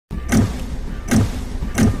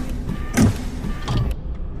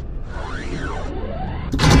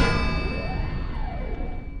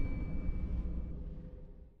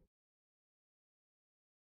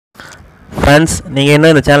Friends, நீங்கள்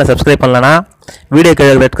இன்னும் இந்த சேனலை சப்ஸ்கிரைப் பண்ணலன்னா வீடியோ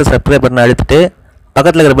கீழே ரெட் சப்ஸ்கிரைப் பட்டன் அழுத்திட்டு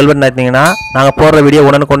பக்கத்தில் இருக்கிற பெல் பட்டன் அழுத்திங்கன்னா நாங்கள் போடுற வீடியோ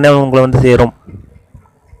உடனுக்குடனே உங்களை வந்து சேரும்.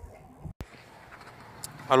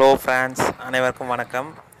 ஹலோ ஃப்ரெண்ட்ஸ், அனைவருக்கும் வணக்கம்.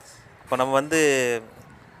 இப்போ நம்ம வந்து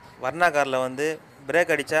வர்ணா காரில் வந்து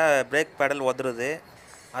பிரேக் அடித்தா பிரேக் பேடல் உதறுது,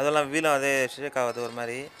 அதெல்லாம் வீலும் அதே ஷேக் ஆகுது, ஒரு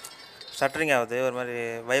மாதிரி ஷட்டரிங் ஆகுது, ஒரு மாதிரி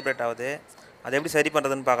வைப்ரேட் ஆகுது. அதை எப்படி சரி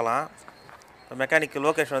பண்ணுறதுன்னு பார்க்கலாம். மெக்கானிக்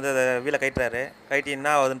லோகேஷ் வந்து அதை வீலை கைட்டுறாரு. கைட்டி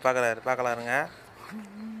என்ன ஆகுதுன்னு பார்க்கலாருங்க.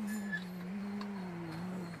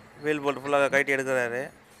 வீல் போல்ட் ஃபுல்லாக கைட்டி எடுக்கிறாரு.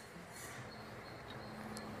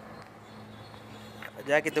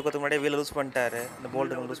 ஜாக்கி தூக்கத்துக்கு முன்னாடியே வீலை லூஸ் பண்ணிட்டாரு. இந்த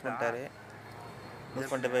போல்ட்டுங்க லூஸ்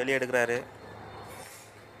பண்ணிட்டு வெளியே எடுக்கிறாரு.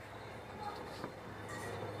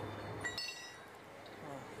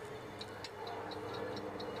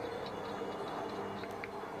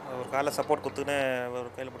 ஒரு காலை சப்போர்ட் கொடுத்துன்னு ஒரு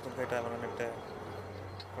கையில் பிடிச்சி கைட்டாங்க நெட்டு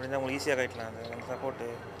அப்படின்னா உங்களுக்கு ஈஸியாக கைட்டலாம். அந்த சப்போர்ட்டு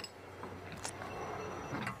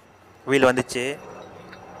வீல் வந்துச்சு.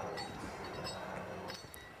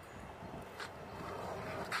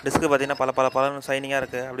 டிஸ்க்கு பார்த்தீங்கன்னா பல ஷைனிங்காக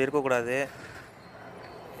இருக்குது. அப்படி இருக்கக்கூடாது,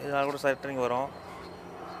 இதனால் கூட ஷட்டரிங் வரும்.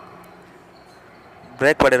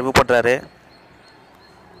 பிரேக் பேடை ரிமூவ் பண்ணுறாரு.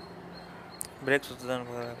 பிரேக் சுற்று தான்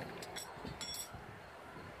போகிறாரு.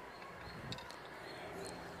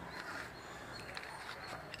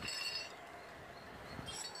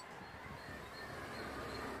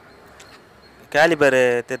 கேலிபர்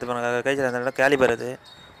தேர்த்து பண்ண கைச்சில் அந்த இடம் கேலிபர். அது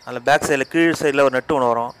அதில் பேக் சைடில் கீழ் சைடில் ஒரு நெட்டு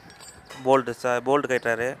ஒன்று வரும். போல்ட்டு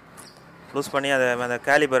கைட்டுறாரு. லூஸ் பண்ணி அந்த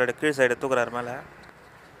கேலிபரோட கீழ் சைடை தூக்குறாரு. மேலே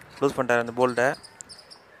லூஸ் பண்ணிட்டார் அந்த போல்ட்டை.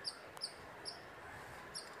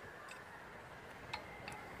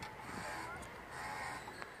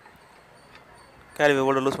 கேலிபர்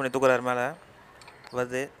போல்ட்டை லூஸ் பண்ணி தூக்குறாரு. மேலே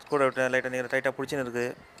வருது. கூட விட்டு லைட்டாக நீர் டைட்டாக பிடிச்சின்னு இருக்குது.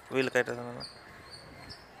 வீல் கைட்டுறது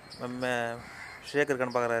ஷேக்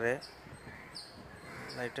இருக்கான்னு பார்க்குறாரு.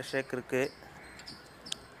 லைட்டாக ஷேக் இருக்குது.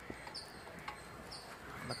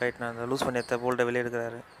 அந்த கைட்டு அந்த லூஸ் பண்ணி எடுத்த போல்ட்டை வெளியே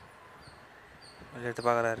எடுக்கிறாரு. வெளியே எடுத்து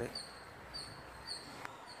பார்க்குறாரு.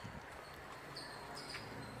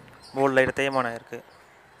 போல்ட் லைட்டாக தேய்மானம் இருக்குது.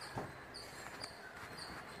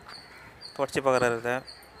 தொடச்சி பார்க்குறாரு. இதை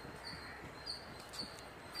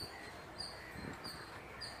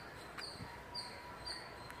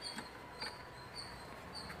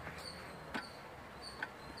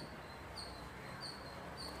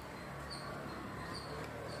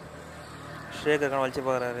ஷேக் இருக்கான்னு வலிச்சு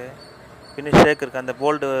பார்க்குறாரு. பின்னும் ஷேக் இருக்குது. அந்த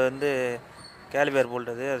போல்ட்டு வந்து கேலிபர்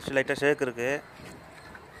போல்ட். அது லைட்டாக ஷேக் இருக்குது.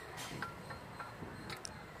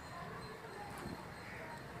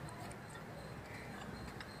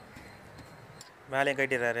 மேலேயும்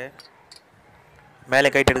கைட்டிடுறாரு.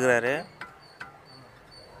 மேலே கைட்டு எடுக்கிறாரு.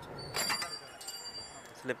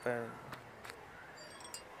 ஸ்லிப்பை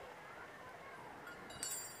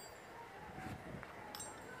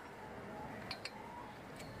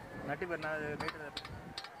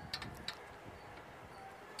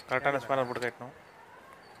கரெக்டான ஸ்பேனர் போட்டு கைட்டணும்.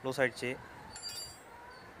 லூஸ் ஆகிடுச்சு.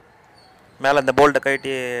 மேலே அந்த போல்ட்டை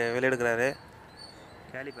கைட்டி வெளியே எடுக்கிறாரு.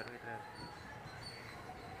 கேலிபர் கைட்டுறாரு.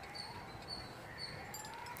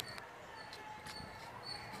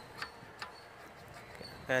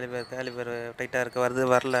 கேலிபர் டைட்டாக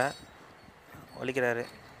இருக்குது. வரல, ஒலிக்கிறாரு.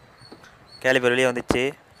 கேலிபர் வெளியே வந்துச்சு.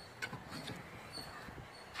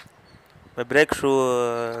 இப்போ பிரேக் ஷூ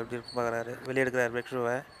எப்படி பார்க்குறாரு. வெளியே எடுக்கிறாரு. பிரேக்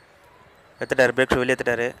ஷூவை எடுத்துட்டார். பிரேக் ஷூ வெளியே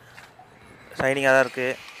எடுத்துட்டார். ஷைனிங்காக தான்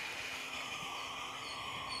இருக்குது.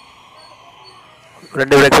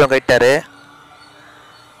 2 பிரேக் ஷூவும் கைட்டார்.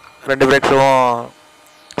 2 பிரேக் ஷூவும்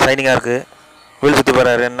ஷைனிங்காக இருக்குது. வீல் சுற்றி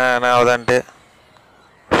போகிறாரு. என்ன ஆகுதான்ட்டு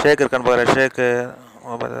ஷேக் இருக்கான்னு பார்க்குறாரு. ஷேக்கு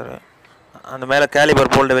பார்த்தாரு. அந்த மேலே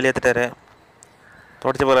கேலிபர் போல்ட்டை வெளியே எடுத்துட்டார்.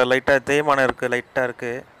 தொடச்சி போகிறார். லைட்டாக தேய்மானம் இருக்குது. லைட்டாக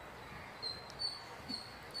இருக்குது.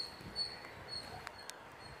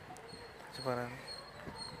 பாருங்க,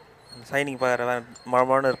 அந்த ஷைனிங் பாரு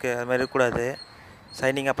மழை இருக்குது. அது மாதிரி இருக்கக்கூடாது.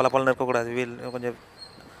 ஷைனிங்காக பலன்னு இருக்கக்கூடாது. வீல் கொஞ்சம்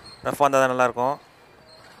ரஃபாக இருந்தால் தான் நல்லாயிருக்கும்.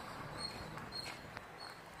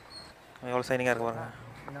 எவ்வளோ ஷைனிங்காக இருக்கு பாருங்க.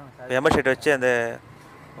 இப்போ எம்எஸ் ஷீட் வச்சு அந்த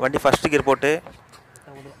வண்டி ஃபஸ்ட்டு கியர் போட்டு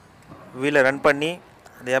வீலை ரன் பண்ணி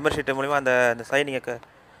அந்த எம்எஸ் ஷீட்டு மூலிமா அந்த ஷைனிங்கை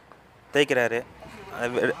தேய்க்கிறாரு.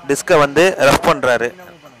 டிஸ்கை வந்து ரஃப் பண்ணுறாரு.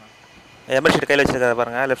 எம்எஸ் ஷீட் கையில் வச்சுருக்காரு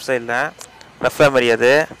பாருங்கள். லெஃப்ட் சைடில் ரஃப் மாதிரி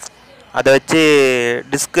அதை வச்சு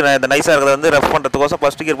டிஸ்க்கு இந்த நைஸாக இருக்கிறத வந்து ரஃப் பண்ணுறதுக்கோசம்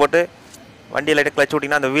ஃபஸ்ட்டு கியர் போட்டு வண்டியை லைட்டாக கிளச்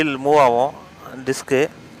விட்டிங்கன்னா அந்த வீல் மூவ் ஆகும் டிஸ்க்கு.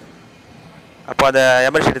 அப்போ அந்த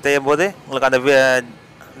எம்எஸ் ஷீட் தேயும் போது உங்களுக்கு அந்த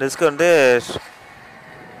டிஸ்க்கு வந்து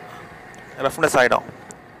ரஃப்னஸ் ஆகிடும்.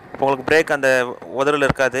 இப்போ உங்களுக்கு பிரேக் அந்த உதறல்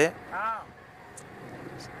இருக்காது.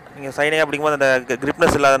 நீங்கள் சைனிங்காக அப்படிங்கும்போது அந்த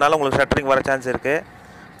கிரிப்னஸ் இல்லாதனால உங்களுக்கு ஷட்டரிங் வர சான்ஸ் இருக்குது.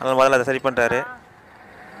 அதனால் முதல்ல அதை சரி பண்ணுறாரு.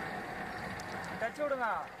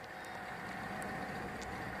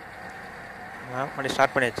 வண்டி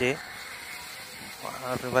ஸ்டார்ட் பண்ணியாச்சு.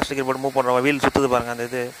 ஃபஸ்ட்டு கியர் போட்டு மூவ் பண்ணுறோம். வீல் சுற்றுது பாருங்கள் அந்த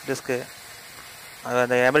இது டிஸ்க்கு. அது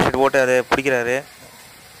அந்த எமரி ஷீட் போட்டு அதை பிடிக்கிறாரு.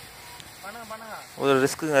 ஒரு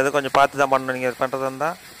ரிஸ்க்குங்க, அதை கொஞ்சம் பார்த்து தான் பண்ணணும். நீங்கள் பண்ணுறதா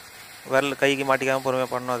இருந்தால் விரல் கைக்கு மாட்டிக்காமல்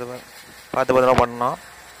பொறுமையாக பண்ணணும். அது பார்த்து பத்திரமா பண்ணணும்.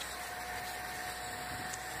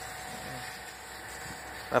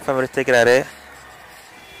 ரஃபாக மெரிச்சு தேய்க்கிறாரு.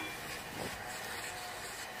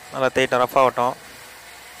 நல்லா தேய்ட்டோம், ரஃப் ஆகட்டும்.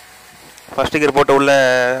 ஃபஸ்ட்டு கியர் போட்டு உள்ள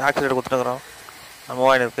ஆக்சிலேட்டர் கொடுத்துட்டுக்கிறோம்.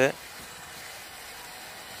 மூவாயிரம் இருக்குது.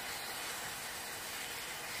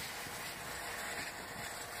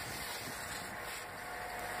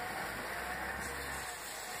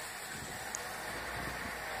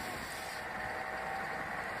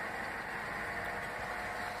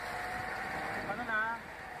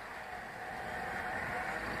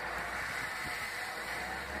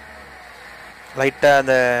 லைட்டாக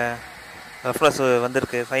அந்த ரெஃப்ரெஷ்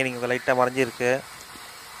வந்திருக்கு, சைனிங் லைட்டாக மறைஞ்சிருக்கு.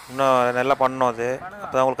 இன்னும் நல்லா பண்ணணும். அது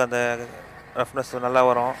அப்போ தான் உங்களுக்கு அந்த ரஃப்னஸ் நல்லா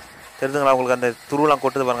வரும். தெரிஞ்சுங்களா உங்களுக்கு அந்த துருவெலாம்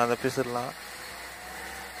கொட்டுது பாருங்கள், அந்த பிசுலாம்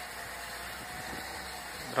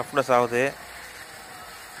ரஃப்னஸ் ஆகுது.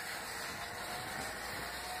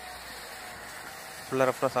 ஃபுல்லாக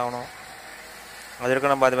ரஃப்னஸ் ஆகணும். அது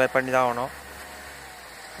வரைக்கும் நம்ம அது மாதிரி பண்ணி தான் ஆகணும்.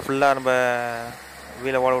 ஃபுல்லாக நம்ம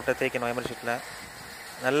வீலை ஓட விட்டு தேய்க்கணும். எமரி ஷீட்டில்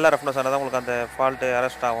நல்லா ரஃப்னஸ் ஆனால் தான் உங்களுக்கு அந்த ஃபால்ட்டு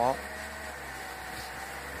அரெஸ்ட் ஆகும்.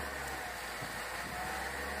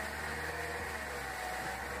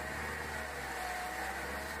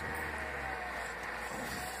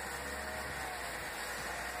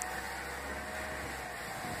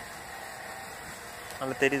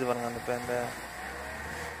 நல்லா தெரியுது பாருங்கள். அந்த இப்போ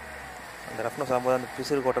அந்த ரஃப்னஸ் ஆகும்போது அந்த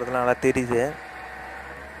பிசுறு கொட்டுறதுலாம் நல்லா தெரியுது.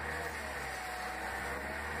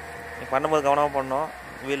 நீ பண்ணும்போது கவனமாக பண்ணணும்.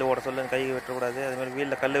 வீல் ஓட சொல்லு, கை வெட்டக்கூடாது. அதுமாதிரி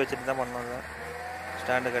வீலில் கல் வச்சுட்டு தான் பண்ணணும். அதை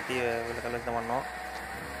ஸ்டாண்டு கட்டி வீலில் கல் வச்சு தான் பண்ணணும்.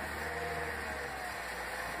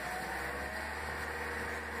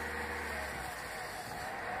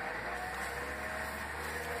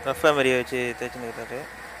 ரஃபாக மாரியை வச்சு தேய்ச்சின்னு இருக்காரு.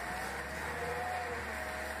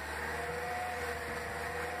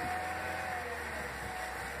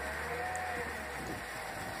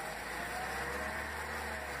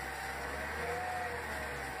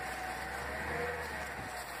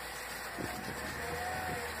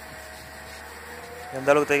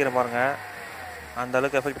 எந்த அளவுக்கு தேய்க்கிறேன் பாருங்கள், அந்த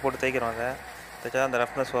அளவுக்கு எஃபெக்ட் போட்டு தேய்க்கிறோம். அதை தேய்ச்சா அந்த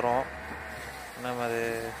ரஃப்னஸ் வரும். நம்ம அது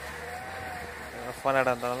ரஃப்பான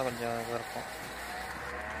இடம் இருந்தாலும் கொஞ்சம் இதாக இருக்கும்.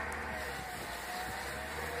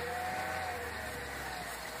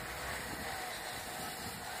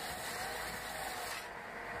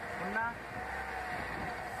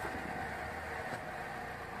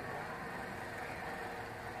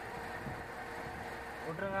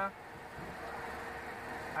 விட்டுருங்க,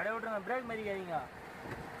 அப்படியே விட்டுருங்க. பிரேக் மதிக்காதீங்க,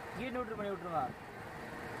 கீர் நியூட்ரல் பண்ணி விட்டுருங்க.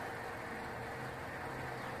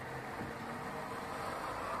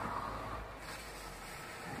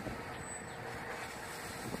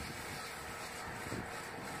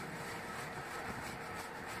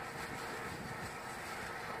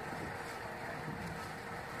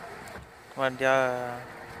 வண்டியா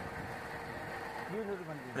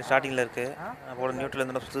ஸ்டார்டிங்கில் இருக்குது. அப்போது நியூட்ரல்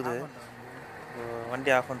இருந்தால் சுற்றுது.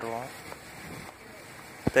 வண்டி ஆஃப் பண்ணிடுவோம்.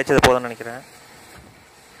 தேய்ச்சது போதும்னு நினைக்கிறேன்.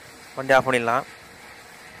 வண்டி ஆஃப் பண்ணிடலாம்.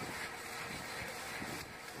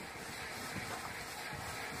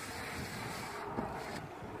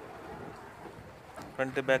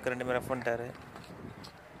 ஃப்ரண்ட்டு பேக் ரெண்டுமே ரஃப் பண்ணிட்டாரு.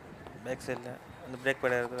 பேக் சைடில் அந்த பிரேக்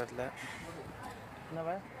பேட் இருக்கிற இடத்துல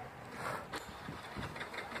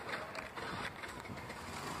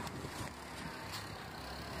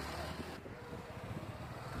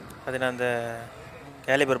பார்த்தீங்கன்னா அந்த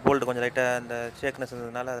கேலிபர் போல்ட்டு கொஞ்சம் லைட்டாக அந்த ஷேக்னஸ்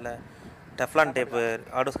இருந்ததுனால அதில் டெஃப்லான் டேப்பு,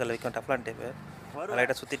 ஆடோஸ்களில் வைக்கும் டெஃப்லான் டேப்பு, அதை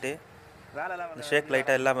லைட்டாக சுற்றிட்டு அந்த ஷேக்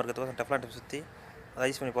லைட்டாக இல்லாமல் இருக்கிறதுக்கு டெஃப்லான் டேப் சுற்றி அதை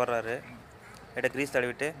ஐஸ் பண்ணி போடுறாரு. லைட்டாக க்ரீஸ்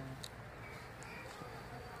தடவிட்டு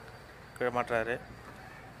கீழே மாட்டுறாரு.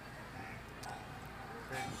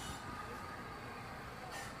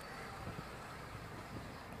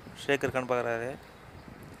 ஷேக் இருக்கான்னு பார்க்குறாரு.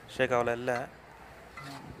 ஷேக் அவ்வளோ இல்லை.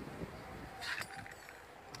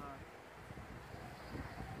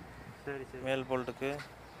 சரி சரி. மேல் போல்ட்டுக்கு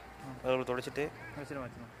அதில் துடைச்சிட்டு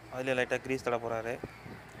அதிலே லைட்டாக க்ரீஸ் தட போகிறாரு.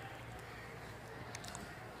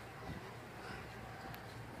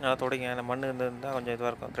 நல்லா துடைங்க. அந்த மண் இருந்திருந்தால் கொஞ்சம்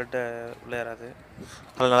இதுவாக இருக்கும், த்ரெட்டை உள்ளே ஏறாது.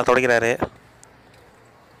 அதில் நல்லா துடைக்கிறாரு.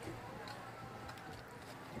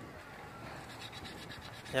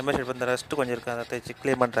 எம்எஸ் ஷீட் இந்த ரெஸ்ட்டு கொஞ்சம் இருக்குது, அதை தேய்ச்சி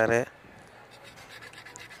க்ளீன் பண்ணுறாரு.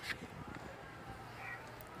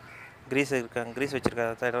 க்ரீஸ் இருக்காங்க, க்ரீஸ்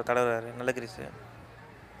வச்சுருக்காரு, தடவுறாரு. நல்ல க்ரீஸு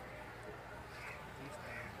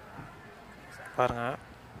பாருங்கள்.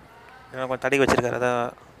 ஏன்னா கொஞ்சம் தடிக்க வச்சுருக்காரு,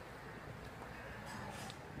 அதான்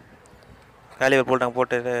கேலிபர் போல்ட் நாங்கள்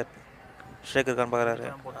போட்டு ஷேக் இருக்கான்னு பார்க்குறாரு.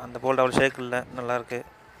 அந்த போல்ட் அவ்வளோ ஷேக் இல்லை, நல்லாயிருக்கு.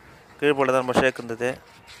 கீழ் போல்ட்டு தான் ரொம்ப ஷேக் இருந்தது.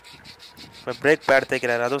 இப்போ பிரேக் பேட்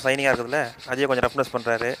தேய்க்கிறாரு, அதுவும் சைனிங்காக இருக்குதுல்ல, அதையும் கொஞ்சம் ரஃப்னஸ்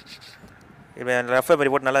பண்ணுறாரு. இப்போ ரஃபை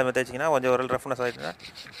மாதிரி போட்டு நல்லா தேய்ச்சிங்கன்னா கொஞ்சம் ஒரு ரஃப்னஸ் ஆகிடுச்சுன்னா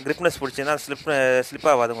கிரிப்னஸ் பிடிச்சிங்கன்னா ஸ்லிப்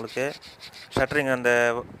ஆகாது உங்களுக்கு. ஷட்டரிங் அந்த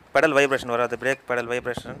பெடல் வைப்ரேஷன் வராது, பிரேக் பெடல்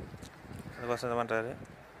வைப்ரேஷன், அதுக்கோசம் இது பண்ணுறாரு.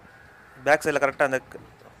 பேக் சைடில் கரெக்டாக அந்த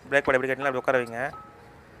பிரேக் பேட் எப்படி கேட்டிங்கன்னா அப்படி உட்கார வைங்க.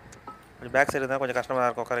 கொஞ்சம் பேக் சைடு இருந்தால் கொஞ்சம் கஷ்டமாக தான்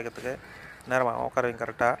இருக்கும் உட்கார வைக்கிறதுக்கு, நேரமாக உட்கார வைங்க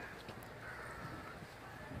கரெக்டாக.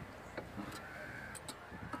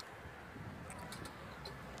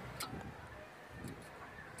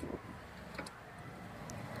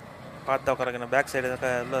 பார்த்து உட்கார வைக்கணும். பேக் சைடு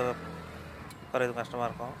உள்ள உட்கார கஷ்டமாக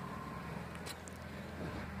இருக்கும்.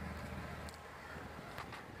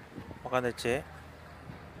 உட்காந்துச்சு.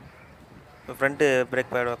 இப்போ ஃப்ரண்ட்டு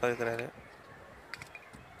பிரேக் பேட் உட்கார வைக்கிறாரு.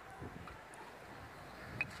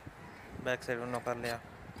 பேக் சைடு ஒன்றும் உட்காரலையா?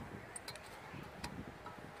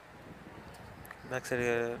 பேக் சைடு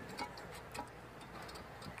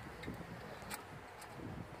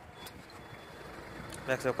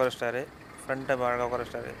உட்கார வச்சிட்டாரு. ஃப்ரண்ட்டை அழகாக உட்கார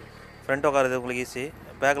வச்சிட்டாரு. ஃப்ரண்ட் உட்காருது உங்களுக்கு ஈஸி,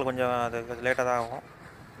 பேக்கில் கொஞ்சம் அது கொஞ்சம் லேட்டாக தான் ஆகும்.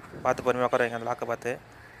 பார்த்து பொறுமையாக உட்கார வைங்க அந்த லாக்கை பார்த்து.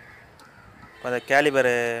 இப்போ அந்த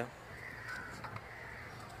கேலிபரு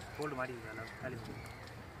போல்டு மாட்டி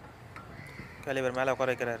கேலிபர் மேலே உட்கார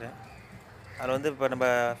வைக்கிறாரு. அதில் வந்து இப்போ நம்ம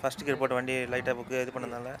ஃபஸ்ட் கியர் போட்டு வண்டி லைட்டாக புக்கு இது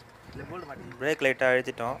பண்ணதுனால பிரேக் லைட்டாக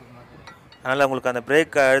அழுத்திட்டோம். அதனால் உங்களுக்கு அந்த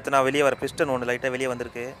பிரேக் அழுத்தினா வெளியே வர பிஸ்டன் ஒன்று லைட்டாக வெளியே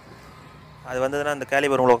வந்திருக்கு. அது வந்ததுன்னா அந்த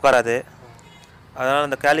கேலிபர் உங்களுக்கு உட்காராது. அதனால்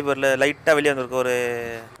அந்த கேலிபரில் லைட்டாக வெளியே வந்திருக்கு, ஒரு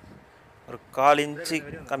 1/4 இன்ச்சு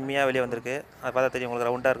கம்மியாக வெளியே வந்திருக்கு. அதை பார்த்தா தெரியும் உங்களுக்கு,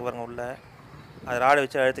 ரவுண்டாக இருக்குது பாருங்கள் உள்ளே. அது ராடை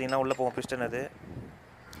வச்சு அழுத்தினீங்கன்னா உள்ளே போகும் பிஸ்டன். அது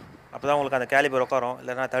அப்போ தான் உங்களுக்கு அந்த கேலிபர் உட்காரும்,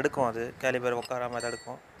 இல்லைன்னா தடுக்கும். அது கேலிபர் உட்காராமல்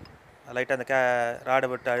தடுக்கும். லைட்டாக அந்த ராடை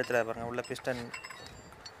விட்டு அழுத்துறாரு பாருங்கள் உள்ள பிஸ்டன்.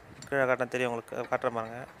 கீழே காட்டினா தெரியும் உங்களுக்கு, காட்டுற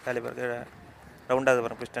பாருங்க. கேலிபர் கீழே ரவுண்டாகுது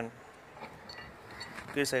பாருங்கள் பிஸ்டன்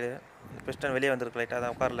கீழ் சைடு. பிஸ்டன் வெளியே வந்திருக்கு, லைட்டாக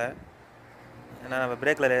தான் உட்காரல. ஏன்னா நம்ம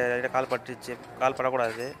பிரேக்கில் லைட்டாக கால் பட்டுச்சு, கால்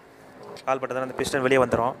படக்கூடாது. கால் பட்டதால் அந்த பிஸ்டன் வெளியே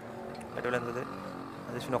வந்துடும். வெளியே இருந்தது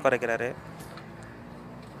அது உட்கார வைக்கிறாரு.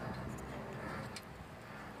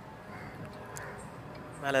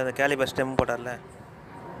 மேலே அந்த கேலிபர் ஸ்டெம் போட்டார்ல,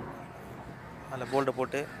 அதில் போல்ட்டை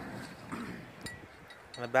போட்டு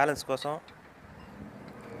அந்த பேலன்ஸ் கோசம்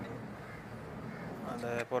அந்த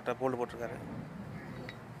போல்ட்டு போட்டிருக்காரு.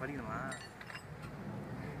 படிக்கணுமா?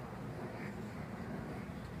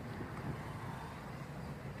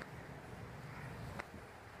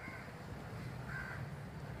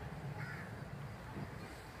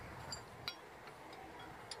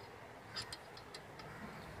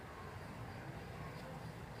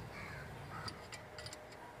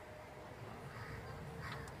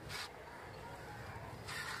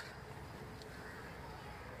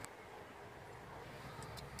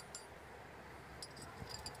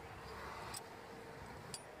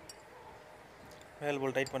 மேல்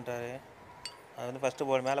போல்ட் டைட் பண்ணிட்டாரு. அது வந்து ஃபஸ்ட்டு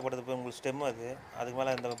போல்ட் மேலே போட்டது போய் உங்களுக்கு ஸ்டெம்மு. அதுக்கு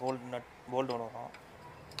மேலே இந்த போல்ட் ஒன்று வரும்.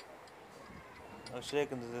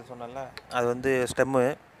 ஷேக் இருந்தது சொன்னால, அது வந்து ஸ்டெம்மு.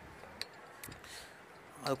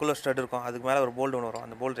 அதுக்குள்ளே ஸ்டட் இருக்கும், அதுக்கு மேலே ஒரு போல்ட் ஒன்று வரும்.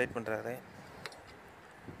 அந்த போல்ட் டைட் பண்ணுறாரு.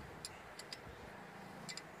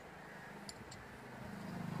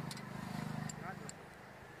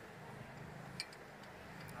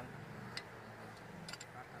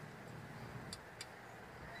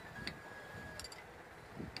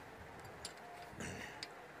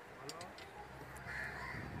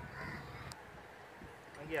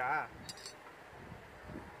 அங்கேயா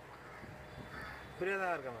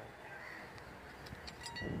புரியாதான் இருக்கேன்.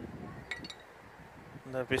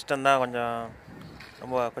 இந்த பிஸ்டன் தான் கொஞ்சம்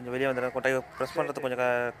கொஞ்சம் வெளியே வந்துடும். கொட்டை ப்ரெஸ் பண்ணுறது கொஞ்சம்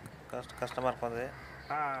கஷ்டமாக இருக்கும்.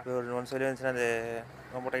 அது ஒரு ஒன்ஸ் வெளியே வந்துச்சுன்னா அது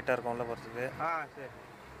ரொம்ப டைட்டாக இருக்கும் உள்ள போகிறதுக்கு. சரி,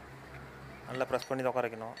 நல்லா ப்ரெஸ் பண்ணி தான் உட்கார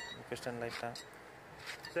வைக்கணும் பிஸ்டன் லைட்டாக.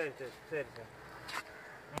 சரி சரி சரி சரி.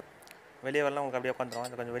 வெளியே வரலாம் உங்களுக்கு அப்படியே உட்காந்துரும்.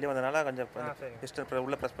 இது கொஞ்சம் வெளியே வந்ததுனால கொஞ்சம் பிஸ்டன்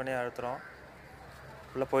உள்ளே ப்ரெஸ் பண்ணி அழுத்துறோம்.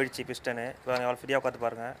 உள்ளே போயிடுச்சு பிஸ்டனு. இப்போ எவ்வளோ ஃப்ரீயாக உட்காந்து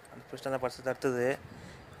பாருங்கள். அந்த பிஸ்டன் தான் பர்ஸ் தடுத்துது.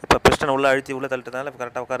 இப்போ பிஸ்டன் உள்ளே அழுத்தி உள்ளே தள்ளிட்டதுனால இப்போ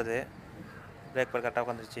கரெக்டாக உட்காருது. பிரேக் பேட் கரெக்டாக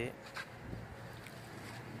உட்காந்துருச்சு.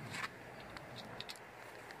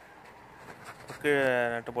 கீழே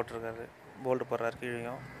நட்டு போட்டிருக்காரு, போல்ட்டு போடுறாரு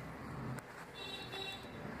கீழேயும்.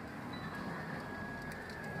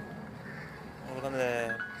 உங்களுக்கு வந்து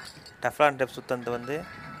டெஃப்லான் டேப் சுத்தந்து வந்து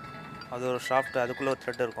அது ஒரு ஷாஃப்ட், அதுக்குள்ளே ஒரு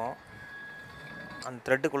த்ரெட் இருக்கும். அந்த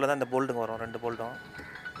த்ரெட்டுக்குள்ளே தான் இந்த போல்ட்டுங்க வரும், 2 போல்ட்டும்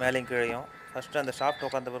மேலேயும் கீழேயும். ஃபஸ்ட்டு அந்த ஷாஃப்ட்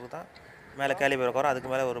உட்காந்த பிறகு தான் மேலே கேலிபர் உட்காரும். அதுக்கு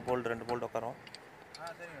மேலே ஒரு போல்ட் 2 போல்ட் உட்காரும்.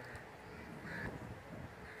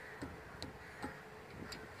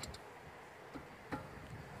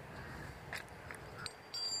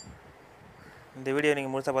 இந்த வீடியோ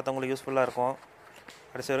நீங்கள் முழுசாக பார்த்தா உங்களுக்கு யூஸ்ஃபுல்லாக இருக்கும்.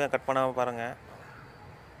 கடைசி வரைக்கும் கட் பண்ணாமல் பாருங்கள்.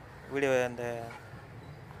 வீடியோ அந்த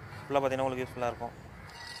ஃபுல்லாக பார்த்தீங்கன்னா உங்களுக்கு யூஸ்ஃபுல்லாக இருக்கும்.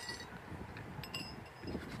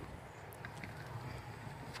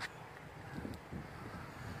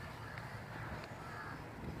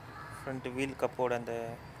 ஃப்ரண்ட் வீல் கப்போட அந்த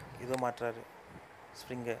இது மாட்டுறாரு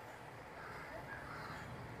ஸ்ப்ரிங்கு.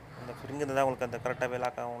 அந்த ஸ்ப்ரிங்கு இருந்தால் உங்களுக்கு அந்த கரெக்டாகவே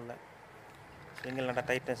லாக் ஆகும். இல்லை ஸ்ப்ரிங்கில் நல்லா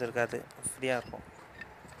டைட்னஸ் இருக்காது, ஃப்ரீயாக இருக்கும்.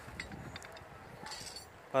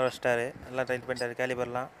 பவர் வச்சிட்டாரு, நல்லா டைட் பண்ணிட்டாரு.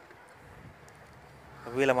 கேலிபர்லாம்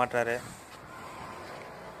வீலை மாட்டுறாரு.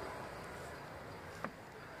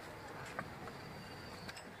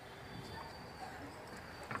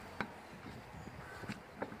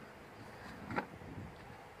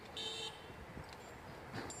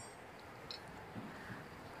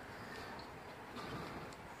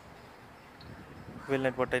 வீல்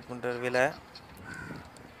நெட் போட்டு டைட் பண்ணுறாரு வீலை.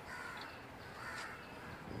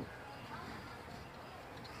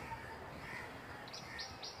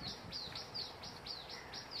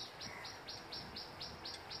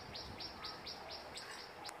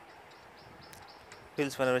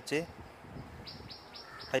 வீல் ஸ்பேனர் வச்சு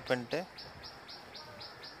டைட் பண்ணிட்டு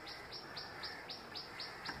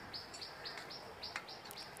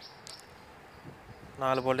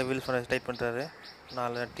நாலு போல்ட்டு வீல் ஸ்பேனர் வச்சு டைட் பண்ணுறாரு.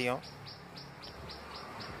 4 நட்டியும்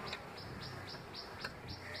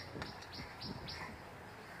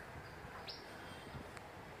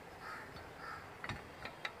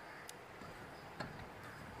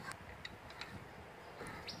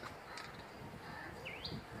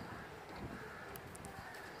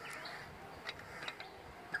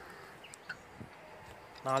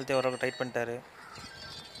நாலத்தையும் ஓரளவுக்கு டைட் பண்ணிட்டாரு.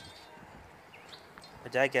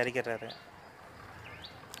 ஜாக்கி இறக்கிடுறாரு.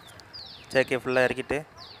 ஜாக்கியை ஃபுல்லாக இறக்கிட்டு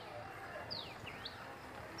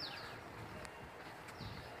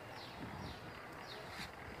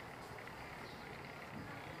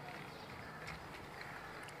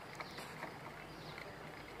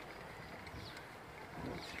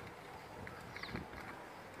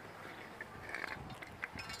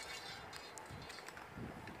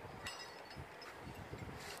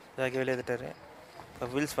ஜாக்கி வெளியே எடுத்துட்டாரு. இப்போ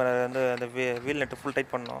வீல்ஸ் ஸ்பேனர் வந்து அந்த வீல் நெட்டு ஃபுல்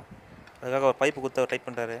டைட் பண்ணோம். அதுக்காக ஒரு பைப்பு குத்து டைட்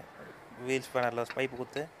பண்ணுறாரு. வீல் ஸ்பேனரில் பைப்பு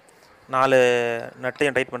குத்து 4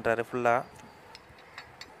 நட்டையும் டைட் பண்ணுறாரு ஃபுல்லாக.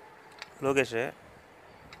 லோகேஷு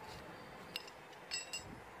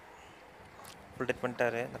ஃபுல் டைட்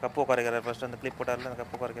பண்ணிட்டாரு. இந்த கப்பு குறைக்கிறாரு. ஃபஸ்ட்டு அந்த கிளிப் போட்டாரில் அந்த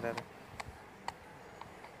கப்பு குறைக்கிறாரு.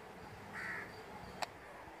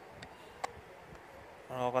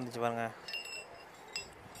 உட்காந்துச்சு பாருங்கள்.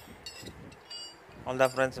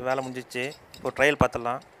 அவ்வளோதான் ஃப்ரெண்ட்ஸ், வேலை முடிஞ்சிச்சு. இப்போ ட்ரையல்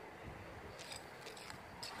பார்த்துடலாம்.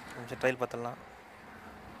 கொஞ்சம் ட்ரையல் பார்த்துடலாம்.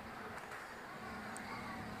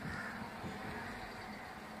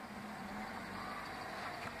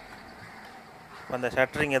 அந்த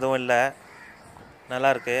ஷட்டரிங் எதுவும் இல்லை,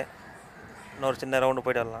 நல்லாயிருக்கு. இன்னொரு சின்ன ரவுண்டு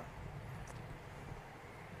போய்ட்டு வரலாம்.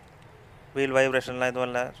 வீல் வைப்ரேஷன்லாம் எதுவும்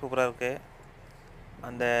இல்லை, சூப்பராக இருக்குது.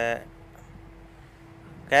 அந்த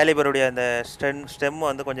கேலிபருடைய அந்த ஸ்டெம்மு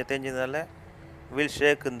வந்து கொஞ்சம் தேஞ்சதுனால வீல்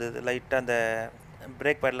ஷேக் இருந்தது லைட்டாக. அந்த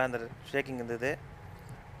பிரேக் பேட்லாம் அந்த ஷேக்கிங் இருந்தது.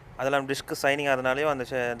 அதெல்லாம் டிஸ்க்கு சைனிங் ஆகிறதுனாலையும்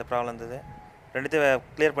அந்த ப்ராப்ளம் இருந்தது. ரெண்டுத்தையும்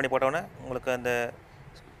கிளியர் பண்ணி போட்டோன்னே உங்களுக்கு அந்த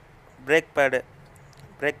பிரேக்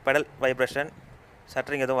பேடல் வைப்ரேஷன்,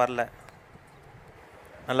 ஷட்டரிங் எதுவும் வரல.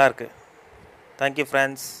 நல்லாயிருக்கு. Thank you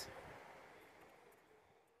friends.